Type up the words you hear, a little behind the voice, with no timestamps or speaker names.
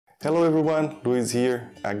Hello everyone, Luis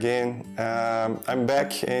here again. I'm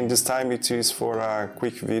back and this time it is for a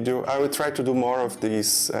quick video. I will try to do more of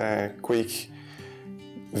these quick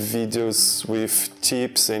videos with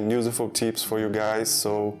tips and useful tips for you guys,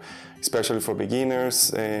 so especially for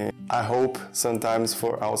beginners, and I hope sometimes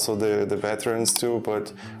for also the veterans too,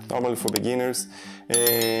 but normally for beginners.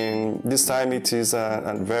 And this time it is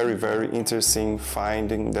a very interesting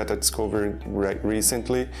finding that I discovered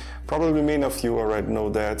recently. Probably many of you already know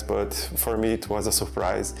that, but for me it was a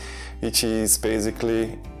surprise, which is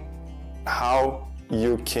basically how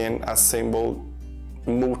you can assemble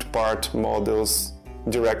multi-part models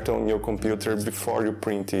direct on your computer before you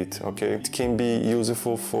print it, okay? It can be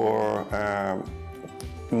useful for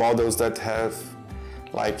models that have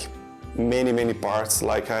like many parts.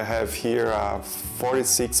 Like I have here a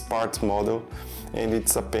 46-part model, and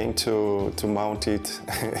it's a pain to mount it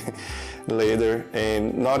later,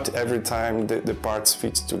 and not every time the parts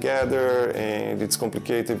fit together, and it's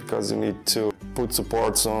complicated because you need to put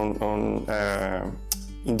supports on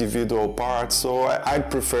individual parts. So I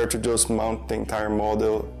prefer to just mount the entire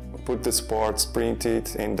model, put the supports, print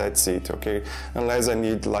it, and that's it, okay? Unless I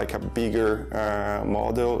need like a bigger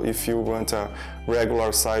model. If you want a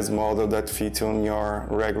regular size model that fits on your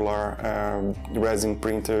regular resin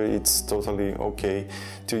printer, it's totally okay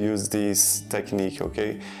to use this technique,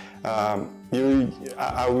 okay?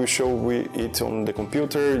 I will show it on the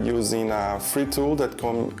computer using a free tool that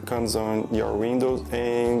comes on your Windows,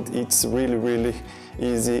 and it's really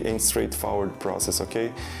easy and straightforward process,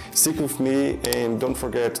 okay? Stick with me and don't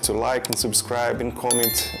forget to like and subscribe and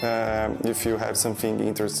comment if you have something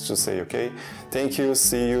interesting to say, okay? Thank you,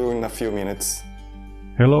 see you in a few minutes.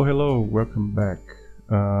 Hello, welcome back.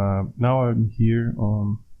 Now I'm here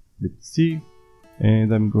on the PC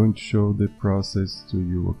and I'm going to show the process to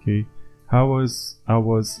you, okay? I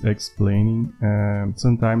was explaining,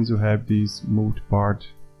 sometimes you have these multi-part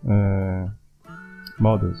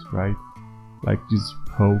models, right? Like this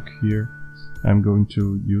Hulk here. I'm going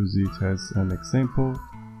to use it as an example.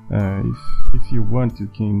 If you want, you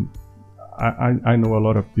can. I know a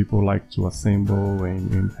lot of people like to assemble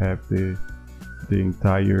and have the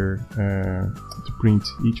entire to print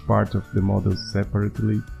each part of the model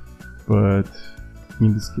separately, but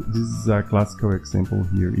in this is a classical example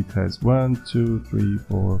here. It has 1, 2, 3,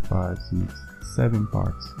 4, 5, 6, 7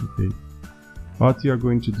 parts, okay? What you are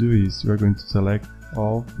going to do is you are going to select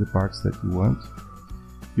all the parts that you want.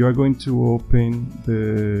 You are going to open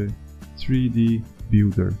the 3D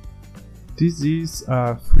builder. This is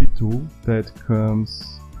a free tool that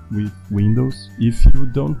comes with Windows. If you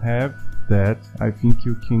don't have that, I think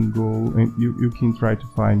you can go and you can try to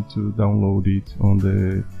find to download it on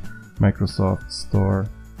the Microsoft Store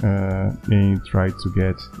and try to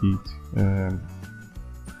get it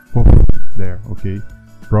there, okay?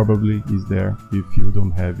 Probably is there if you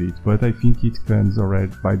don't have it, but I think it comes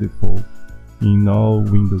already by default in all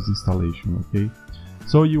Windows installation, okay?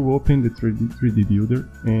 So you open the 3D builder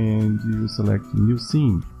and you select new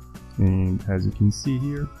scene, and as you can see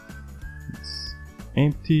here, it's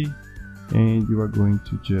empty, and you are going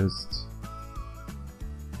to just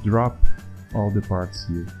drop all the parts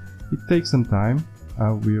here. It takes some time.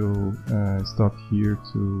 I will stop here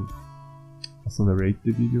to accelerate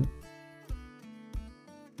the video.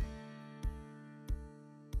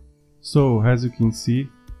 So as you can see,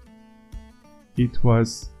 it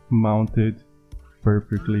was mounted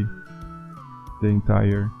perfectly, the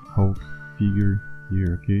entire Hulk figure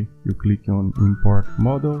here, okay? You click on import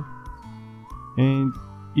model and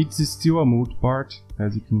it's still a multi-part,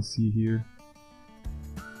 as you can see here,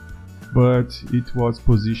 but it was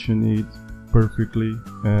positioned perfectly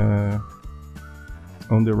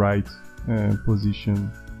on the right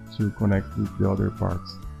position to connect with the other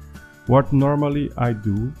parts. What normally I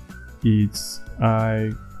do is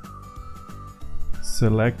I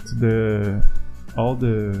select all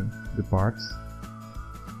the parts,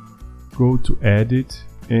 go to edit,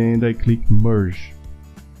 and I click merge.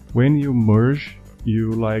 When you merge,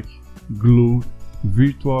 you like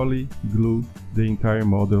virtually glue the entire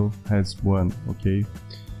model as one, okay?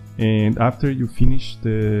 And after you finish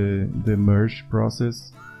the merge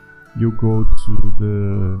process, you go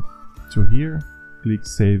to here, click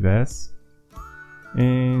save as,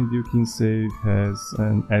 and you can save as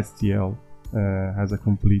an STL, as a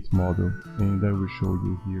complete model, and I will show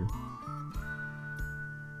you here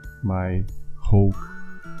my Hulk,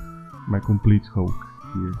 my complete Hulk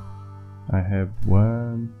here. I have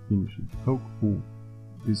one finished Hulk full.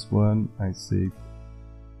 This one I saved.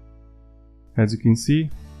 As you can see,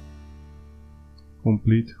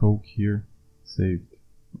 complete Hulk here saved.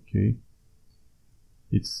 Okay,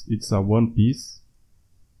 it's a one piece.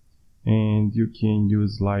 and you can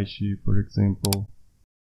use lychee, for example.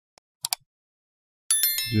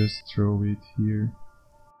 Just throw it here.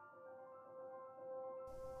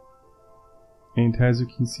 And as you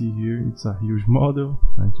can see here, it's a huge model.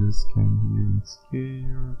 I just came here in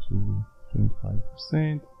scale to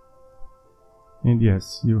 25%. And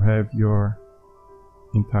yes, you have your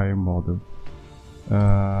entire model.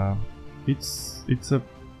 It's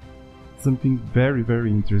something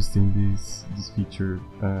very interesting, this feature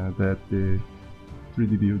that the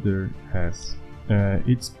 3D Builder has.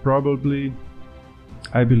 It's probably,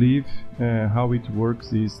 I believe, how it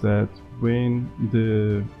works is that when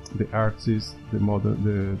the artist,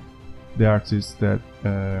 the artist that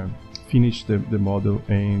finished the model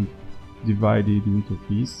and divide it into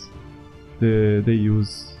pieces, they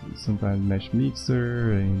use sometimes Mesh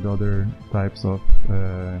Mixer and other types of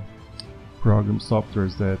program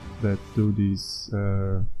softwares that do this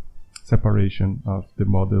separation of the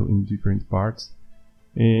model in different parts.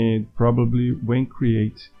 And probably when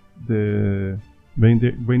the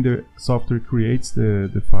software creates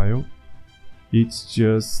the file, it's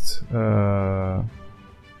just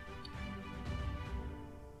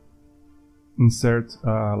insert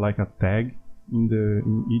like a tag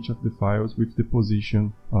in each of the files with the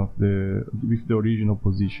position of the original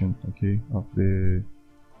position, okay, of the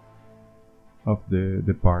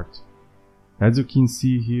part. As you can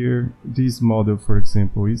see here, this model, for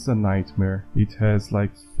example, is a nightmare. It has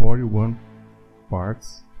like 41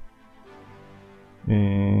 parts,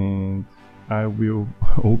 and I will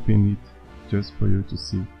open it just for you to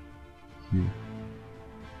see here.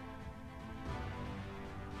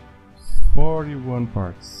 41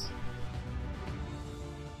 parts.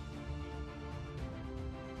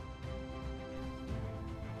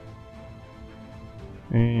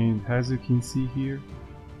 And as you can see here,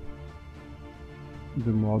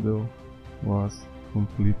 the model was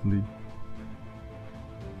completely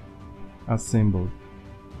assembled.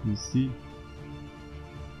 You see,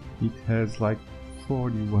 it has like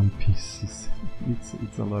 41 pieces.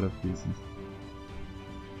 It's a lot of pieces.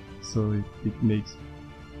 So it makes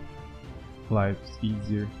life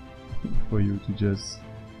easier for you to just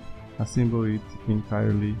assemble it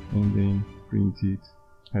entirely and then print it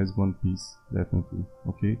as one piece, definitely,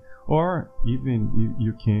 okay? Or even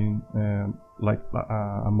you can, like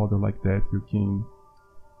a model like that, you can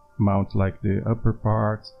mount like the upper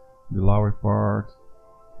part, the lower part,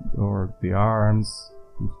 or the arms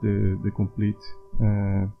with the complete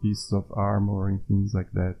piece of armor and things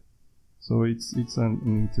like that. So it's an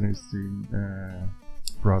interesting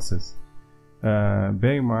process.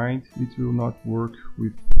 Bear in mind, it will not work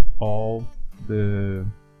with all the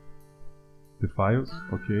files,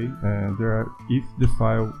 okay? If the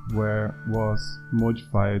file was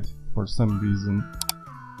modified for some reason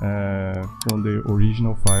from the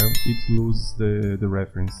original file, it loses the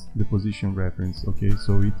reference, the position reference, okay?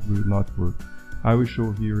 So it will not work. I will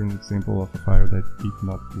show here an example of a file that it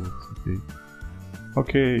not works, okay?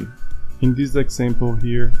 Okay, in this example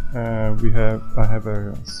here, I have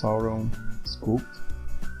a Sauron sculpt,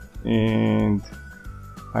 and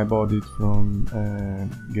I bought it from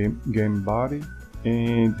Game Body,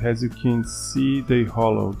 and as you can see, they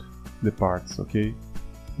hollowed the parts, okay?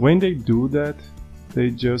 When they do that, they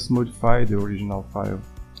just modify the original file.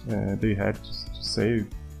 They had to save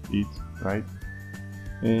it, right?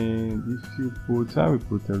 And if you put, I will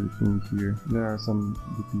put everything here. There are some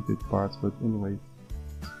repeated parts, but anyway,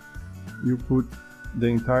 you put the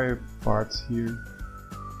entire parts here,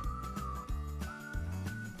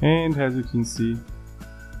 and as you can see,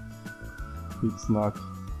 it's not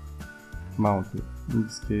mounted. In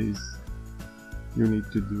this case, you need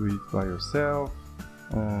to do it by yourself,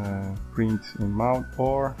 print and mount,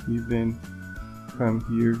 or even come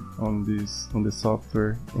here on the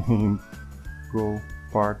software and go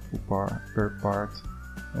part per part,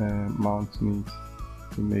 mounting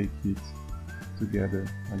it to make it together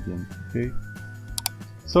again, okay?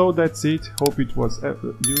 So that's it. Hope it was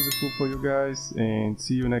useful for you guys, and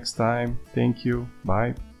see you next time. Thank you.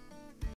 Bye.